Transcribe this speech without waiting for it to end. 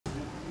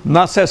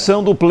Na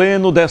sessão do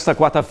Pleno desta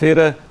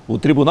quarta-feira, o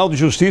Tribunal de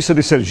Justiça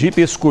de Sergipe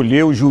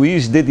escolheu o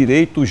juiz de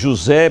direito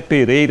José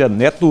Pereira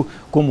Neto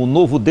como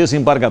novo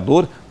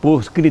desembargador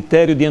por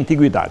critério de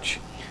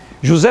antiguidade.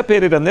 José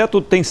Pereira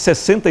Neto tem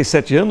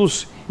 67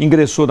 anos,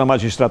 ingressou na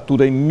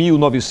magistratura em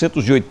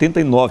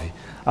 1989.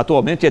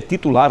 Atualmente é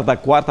titular da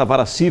 4ª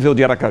Vara Cível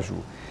de Aracaju.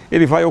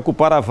 Ele vai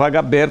ocupar a vaga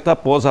aberta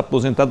após a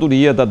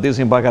aposentadoria da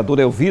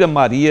desembargadora Elvira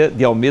Maria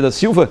de Almeida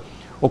Silva,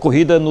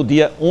 ocorrida no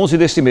dia 11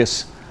 deste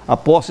mês. A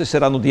posse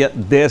será no dia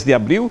 10 de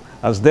abril,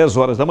 às 10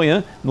 horas da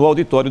manhã, no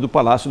auditório do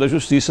Palácio da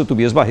Justiça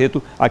Tobias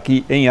Barreto,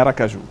 aqui em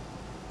Aracaju.